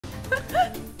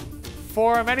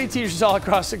For many teachers all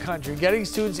across the country, getting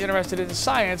students interested in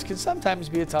science can sometimes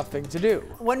be a tough thing to do.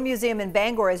 One museum in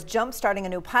Bangor is jump-starting a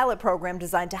new pilot program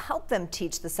designed to help them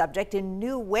teach the subject in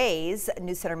new ways.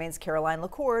 News Center Maine's Caroline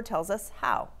LaCour tells us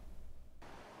how.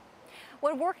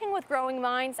 When working with growing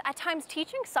minds, at times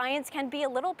teaching science can be a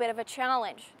little bit of a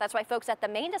challenge. That's why folks at the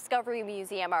Maine Discovery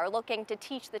Museum are looking to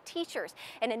teach the teachers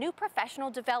in a new professional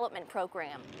development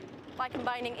program. By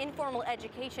combining informal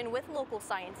education with local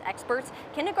science experts,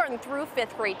 kindergarten through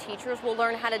 5th grade teachers will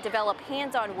learn how to develop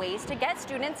hands-on ways to get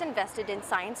students invested in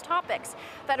science topics.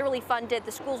 Federally funded,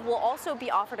 the schools will also be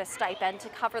offered a stipend to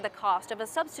cover the cost of a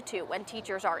substitute when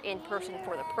teachers are in person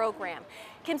for the program.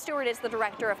 Kim Stewart is the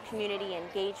director of community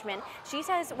engagement. She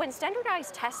says when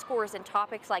standardized test scores in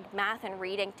topics like math and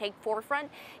reading take forefront,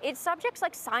 it's subjects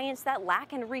like science that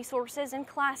lack in resources and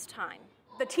class time.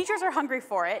 The teachers are hungry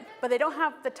for it, but they don't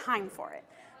have the time for it.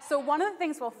 So one of the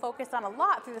things we'll focus on a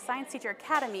lot through the Science Teacher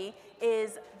Academy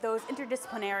is those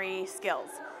interdisciplinary skills.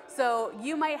 So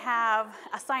you might have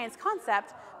a science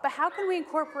concept, but how can we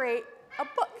incorporate a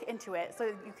book into it so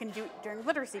you can do it during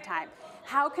literacy time?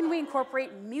 How can we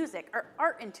incorporate music or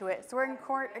art into it? So we're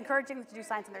encouraging them to do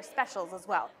science in their specials as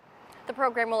well. The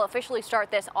program will officially start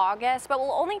this August, but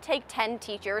will only take 10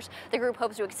 teachers. The group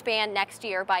hopes to expand next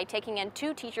year by taking in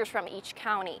 2 teachers from each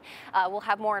county. We'll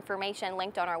have more information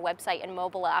linked on our website and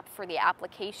mobile app for the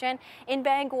application. In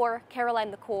Bangor, Caroline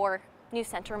LaCour, News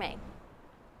Center Maine.